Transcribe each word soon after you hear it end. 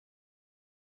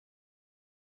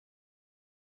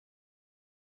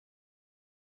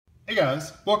Hey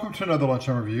guys, welcome to another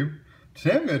Lunchtime review.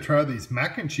 Today I'm going to try these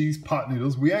mac and cheese pot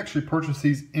noodles. We actually purchased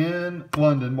these in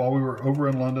London while we were over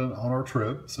in London on our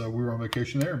trip. So we were on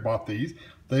vacation there and bought these.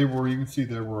 They were, you can see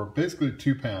they were basically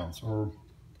 2 pounds or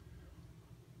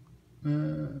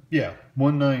yeah,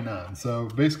 $1.99. So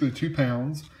basically 2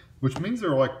 pounds, which means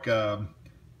they're like a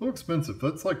little expensive.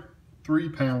 That's like 3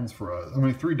 pounds for us. I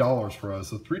mean $3 for us.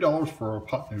 So $3 for a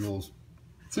pot noodles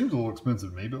seems a little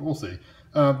expensive to me, but we'll see.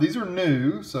 These are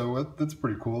new, so that's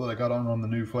pretty cool that I got on the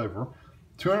new flavor.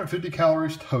 250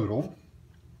 calories total.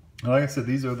 And like I said,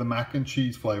 these are the mac and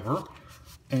cheese flavor.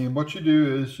 And what you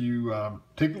do is you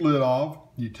take the lid off,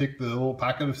 you take the little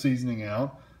packet of seasoning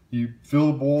out, you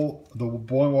fill the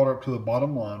boiling water up to the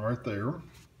bottom line right there,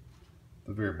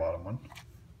 the very bottom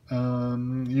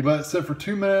one. You let it sit for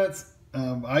 2 minutes.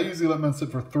 I usually let mine sit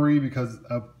for 3 because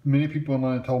many people in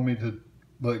London told me to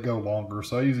let it go longer,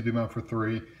 so I usually do mine for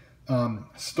 3.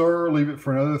 Stir, leave it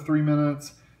for another 3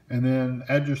 minutes, and then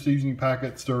add your seasoning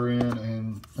packet, stir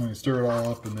in, and stir it all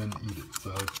up, and then eat it.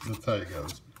 So that's how it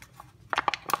goes.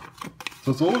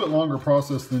 So it's a little bit longer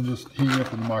process than just heating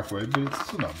up in the microwave, but it's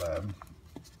still not bad.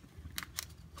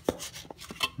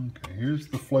 Okay, here's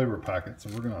the flavor packet, so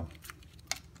we're gonna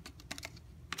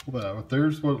pull that out.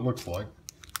 There's what it looks like.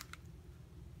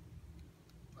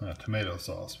 Tomato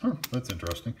sauce. Huh, that's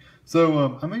interesting.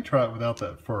 So I may try it without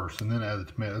that first and then add the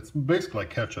tomato. It's basically like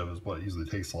ketchup is what it usually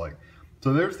tastes like.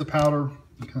 So there's the powder.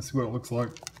 You can see what it looks like.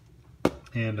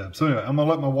 And so anyway, I'm gonna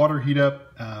let my water heat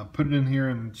up, put it in here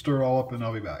and stir it all up, and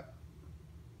I'll be back.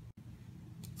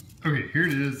 Okay, here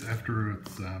it is after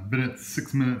it's been at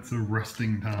 6 minutes of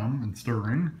resting time and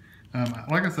stirring.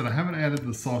 Like I said, I haven't added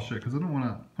the sauce yet because I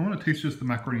want to taste just the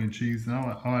macaroni and cheese, and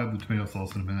I'll add the tomato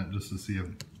sauce in a minute just to see if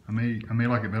I may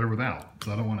like it better without.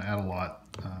 So I don't want to add a lot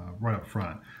right up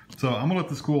front. So I'm gonna let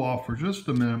this cool off for just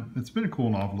a minute. It's been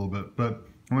cooling off a little bit, but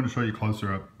I'm going to show you a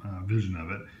closer up vision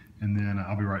of it, and then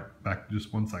I'll be right back in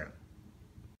just 1 second.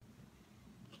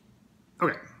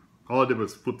 Okay, all I did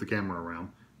was flip the camera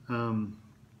around.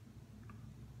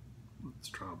 Let's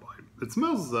try a bite. It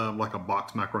smells like a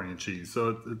boxed macaroni and cheese.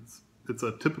 So it's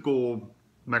a typical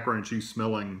macaroni and cheese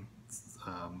smelling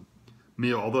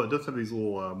meal, although it does have these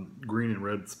little green and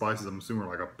red spices. I'm assuming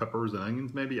like peppers and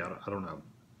onions maybe. I don't know.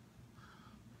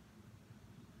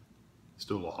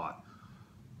 Still a little hot.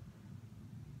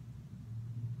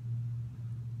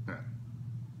 Okay.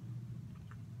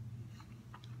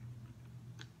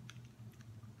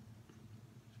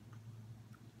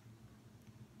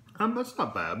 That's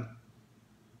not bad.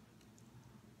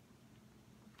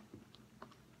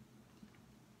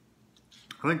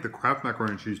 I think the Kraft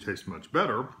macaroni and cheese tastes much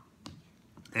better,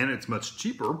 and it's much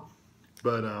cheaper,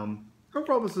 but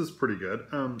overall this is pretty good.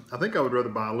 I think I would rather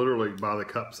literally buy the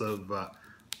cups of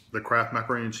the Kraft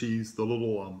macaroni and cheese, the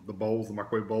little the bowls, the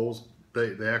microwave bowls.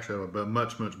 They actually have a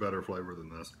much better flavor than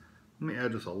this. Let me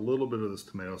add just a little bit of this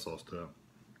tomato sauce to it.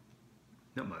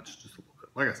 Not much, just a little bit.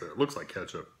 Like I said, it looks like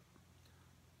ketchup.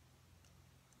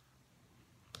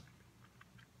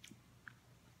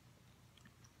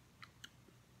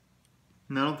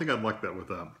 No, I don't think I'd like that with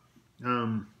that.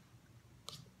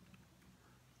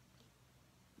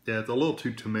 Yeah, it's a little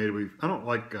too tomatoey. I don't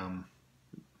like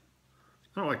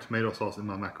tomato sauce in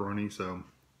my macaroni, so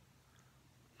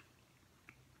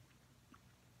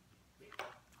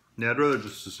yeah, I'd rather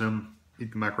just assume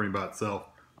eat the macaroni by itself.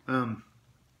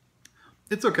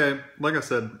 It's okay. Like I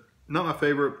said, not my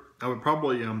favorite. I would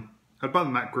probably I'd buy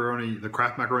the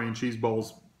Kraft macaroni and cheese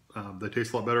bowls. They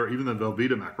taste a lot better. Even the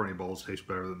Velveeta macaroni bowls taste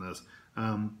better than this.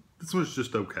 This one's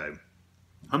just okay.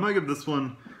 I'm gonna give this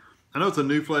one, I know it's a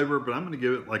new flavor, but I'm gonna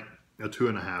give it like a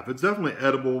 2.5. It's definitely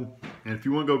edible, and if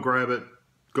you want to go grab it,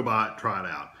 go buy it, try it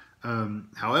out.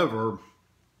 However,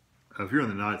 if you're in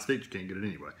the United States, you can't get it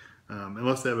anyway,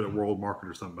 unless they have it at World Market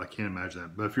or something. But I can't imagine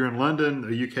that. But if you're in London,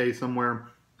 the UK somewhere,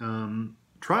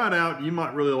 try it out. You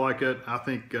might really like it. I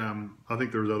think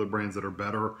there's other brands that are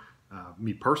better.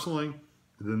 Me personally,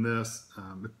 than this,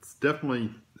 it's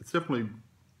definitely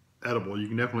edible. You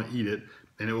can definitely eat it,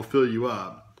 and it will fill you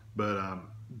up. But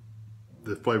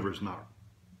the flavor is not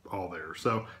all there.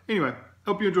 So anyway,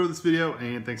 hope you enjoyed this video,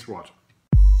 and thanks for watching.